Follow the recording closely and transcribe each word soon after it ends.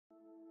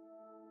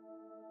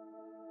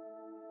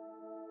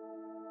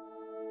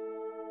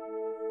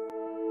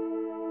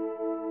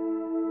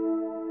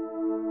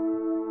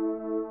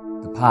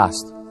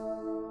past.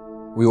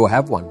 We all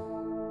have one.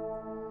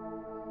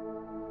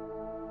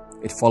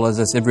 It follows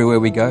us everywhere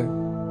we go.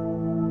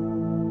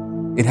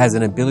 It has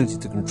an ability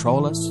to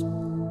control us.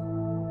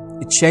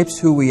 It shapes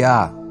who we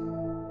are.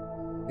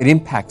 It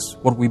impacts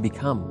what we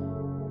become.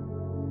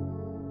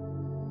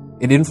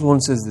 It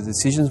influences the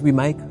decisions we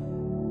make,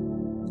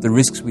 the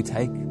risks we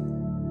take.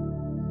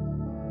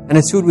 And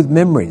it's filled with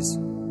memories.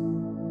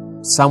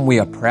 Some we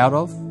are proud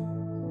of,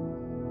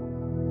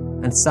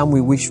 and some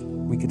we wish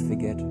we could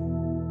forget.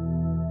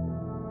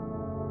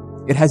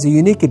 It has a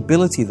unique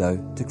ability, though,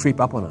 to creep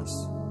up on us.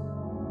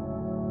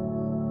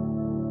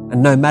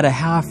 And no matter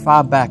how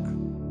far back,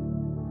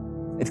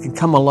 it can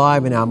come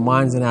alive in our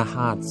minds and our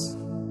hearts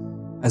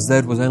as though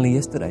it was only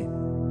yesterday.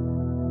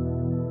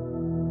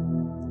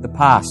 The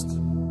past,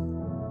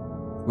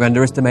 we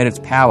underestimate its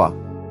power.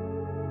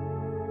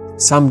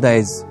 Some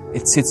days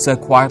it sits so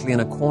quietly in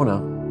a corner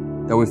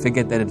that we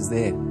forget that it's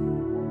there.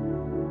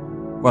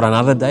 But on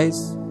other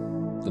days,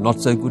 the not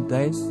so good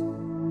days,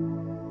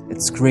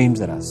 it screams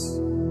at us.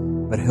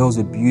 It hurls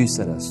abuse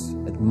at us.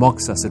 It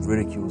mocks us. It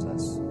ridicules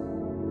us.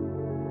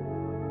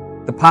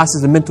 The past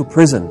is a mental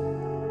prison,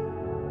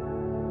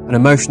 an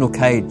emotional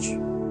cage,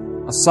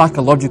 a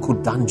psychological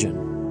dungeon.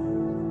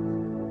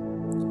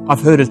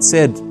 I've heard it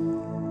said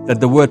that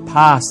the word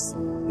past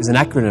is an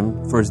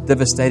acronym for its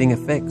devastating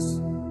effects.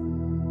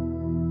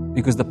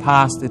 Because the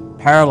past, it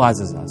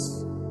paralyzes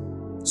us,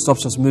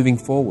 stops us moving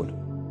forward.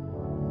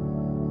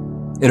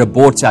 It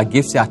aborts our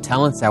gifts, our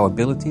talents, our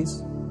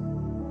abilities.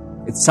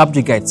 It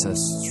subjugates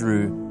us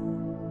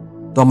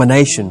through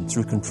domination,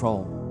 through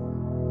control.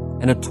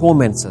 And it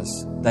torments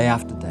us day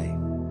after day.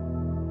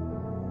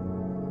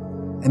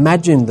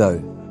 Imagine, though,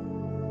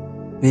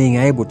 being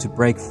able to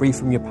break free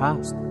from your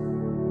past.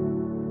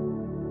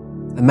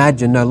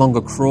 Imagine no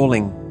longer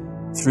crawling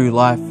through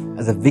life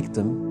as a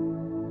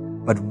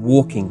victim, but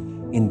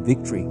walking in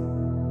victory.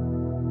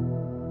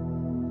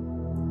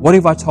 What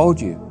if I told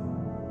you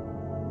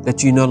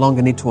that you no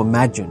longer need to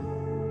imagine?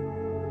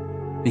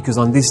 Because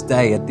on this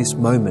day, at this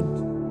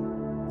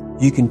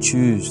moment, you can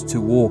choose to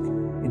walk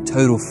in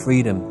total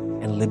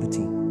freedom and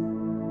liberty.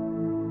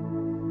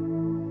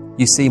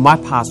 You see, my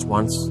past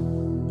once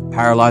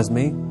paralyzed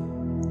me.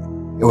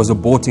 It was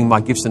aborting my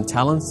gifts and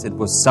talents. It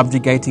was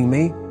subjugating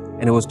me,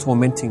 and it was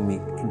tormenting me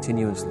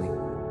continuously.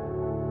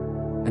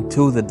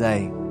 Until the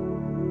day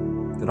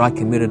that I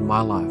committed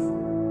my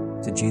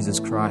life to Jesus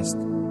Christ,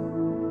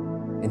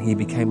 and He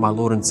became my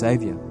Lord and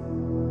Savior.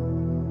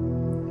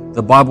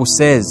 The Bible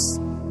says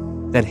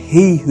that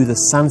he who the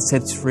Son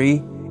sets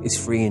free is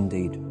free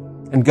indeed.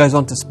 And goes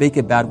on to speak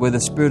about where the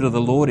Spirit of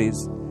the Lord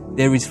is,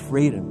 there is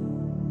freedom.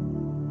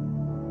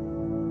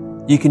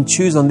 You can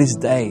choose on this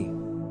day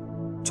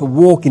to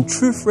walk in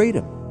true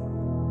freedom.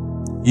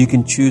 You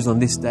can choose on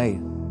this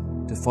day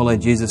to follow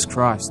Jesus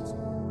Christ,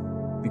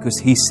 because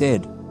He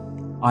said,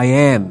 I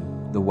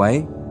am the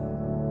way,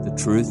 the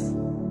truth,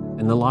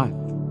 and the life.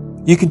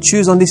 You can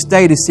choose on this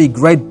day to see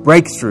great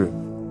breakthrough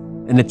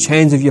and the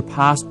chains of your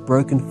past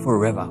broken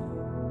forever.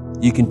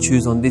 You can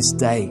choose on this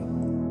day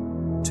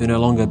to no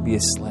longer be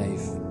a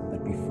slave,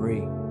 but be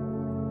free.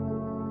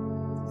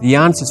 The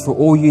answers for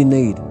all you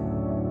need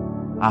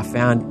are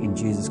found in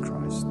Jesus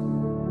Christ.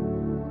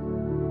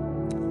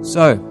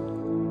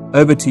 So,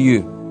 over to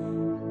you.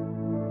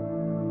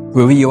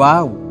 Whoever you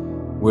are,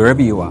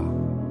 wherever you are,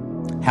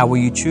 how will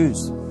you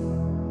choose?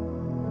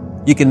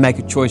 You can make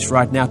a choice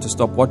right now to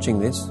stop watching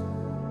this,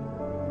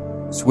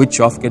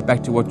 switch off, get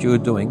back to what you're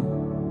doing,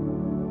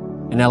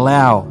 and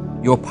allow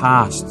your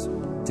past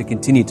to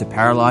continue to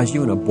paralyze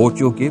you and abort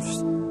your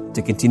gifts,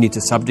 to continue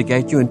to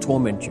subjugate you and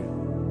torment you.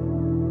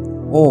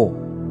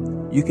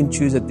 Or you can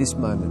choose at this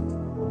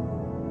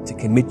moment to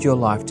commit your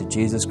life to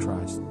Jesus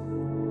Christ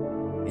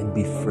and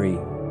be free.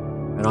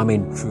 And I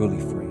mean truly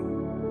free.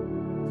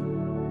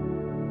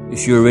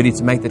 If you're ready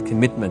to make that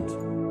commitment,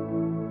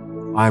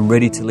 I am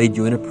ready to lead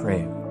you in a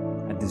prayer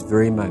at this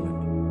very moment.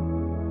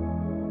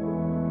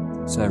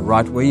 So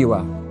right where you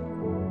are,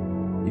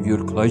 if you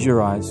would close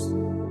your eyes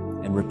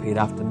and repeat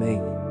after me.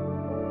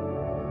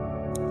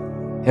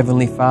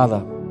 Heavenly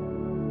Father,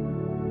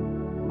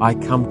 I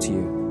come to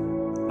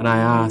you and I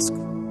ask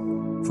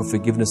for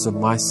forgiveness of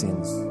my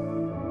sins.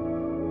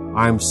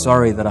 I am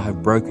sorry that I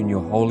have broken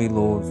your holy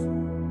laws.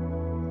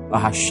 I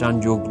have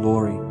shunned your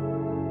glory,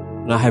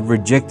 and I have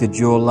rejected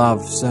your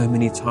love so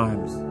many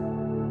times.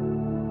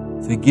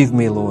 Forgive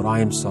me, Lord, I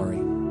am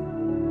sorry.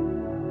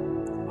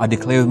 I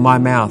declare with my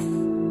mouth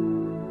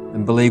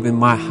and believe in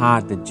my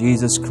heart that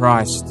Jesus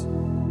Christ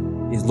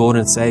is Lord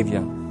and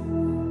Savior.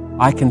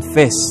 I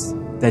confess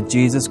that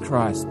Jesus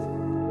Christ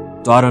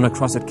died on a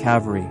cross at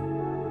Calvary,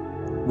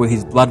 where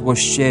His blood was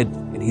shed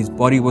and His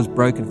body was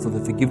broken for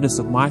the forgiveness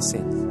of my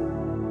sins.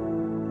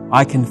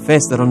 I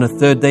confess that on the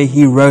third day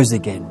He rose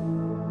again.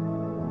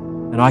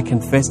 And I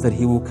confess that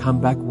He will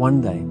come back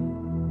one day.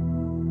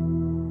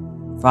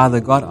 Father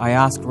God, I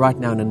ask right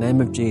now in the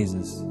name of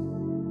Jesus,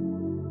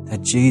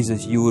 that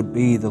Jesus, you would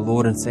be the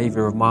Lord and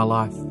Savior of my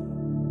life.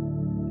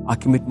 I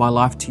commit my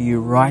life to you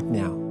right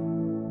now.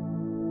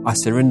 I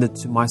surrender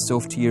to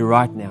myself to you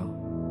right now.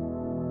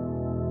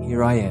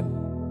 here I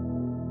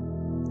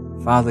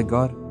am. Father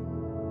God,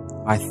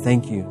 I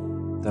thank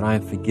you that I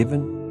am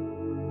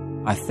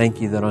forgiven. I thank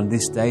you that on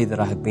this day that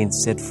I have been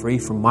set free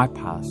from my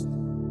past.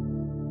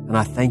 And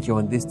I thank you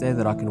on this day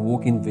that I can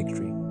walk in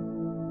victory.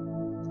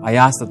 I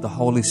ask that the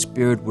Holy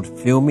Spirit would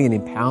fill me and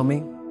empower me.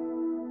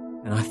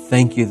 And I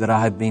thank you that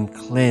I have been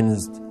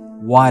cleansed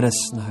white as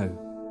snow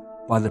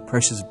by the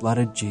precious blood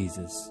of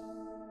Jesus.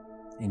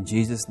 In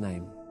Jesus'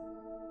 name,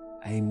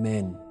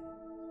 amen.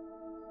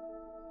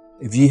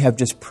 If you have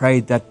just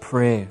prayed that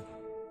prayer,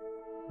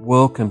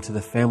 welcome to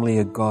the family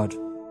of God.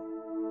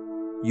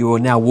 You are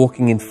now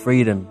walking in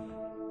freedom,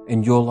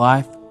 and your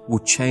life will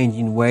change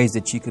in ways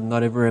that you could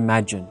not ever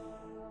imagine.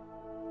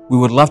 We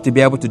would love to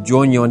be able to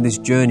join you on this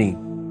journey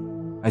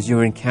as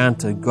you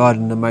encounter God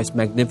in the most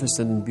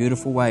magnificent and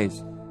beautiful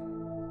ways.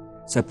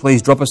 So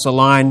please drop us a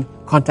line,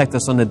 contact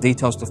us on the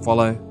details to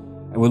follow,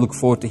 and we look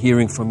forward to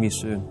hearing from you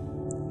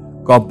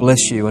soon. God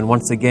bless you, and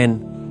once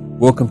again,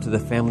 welcome to the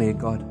family of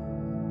God.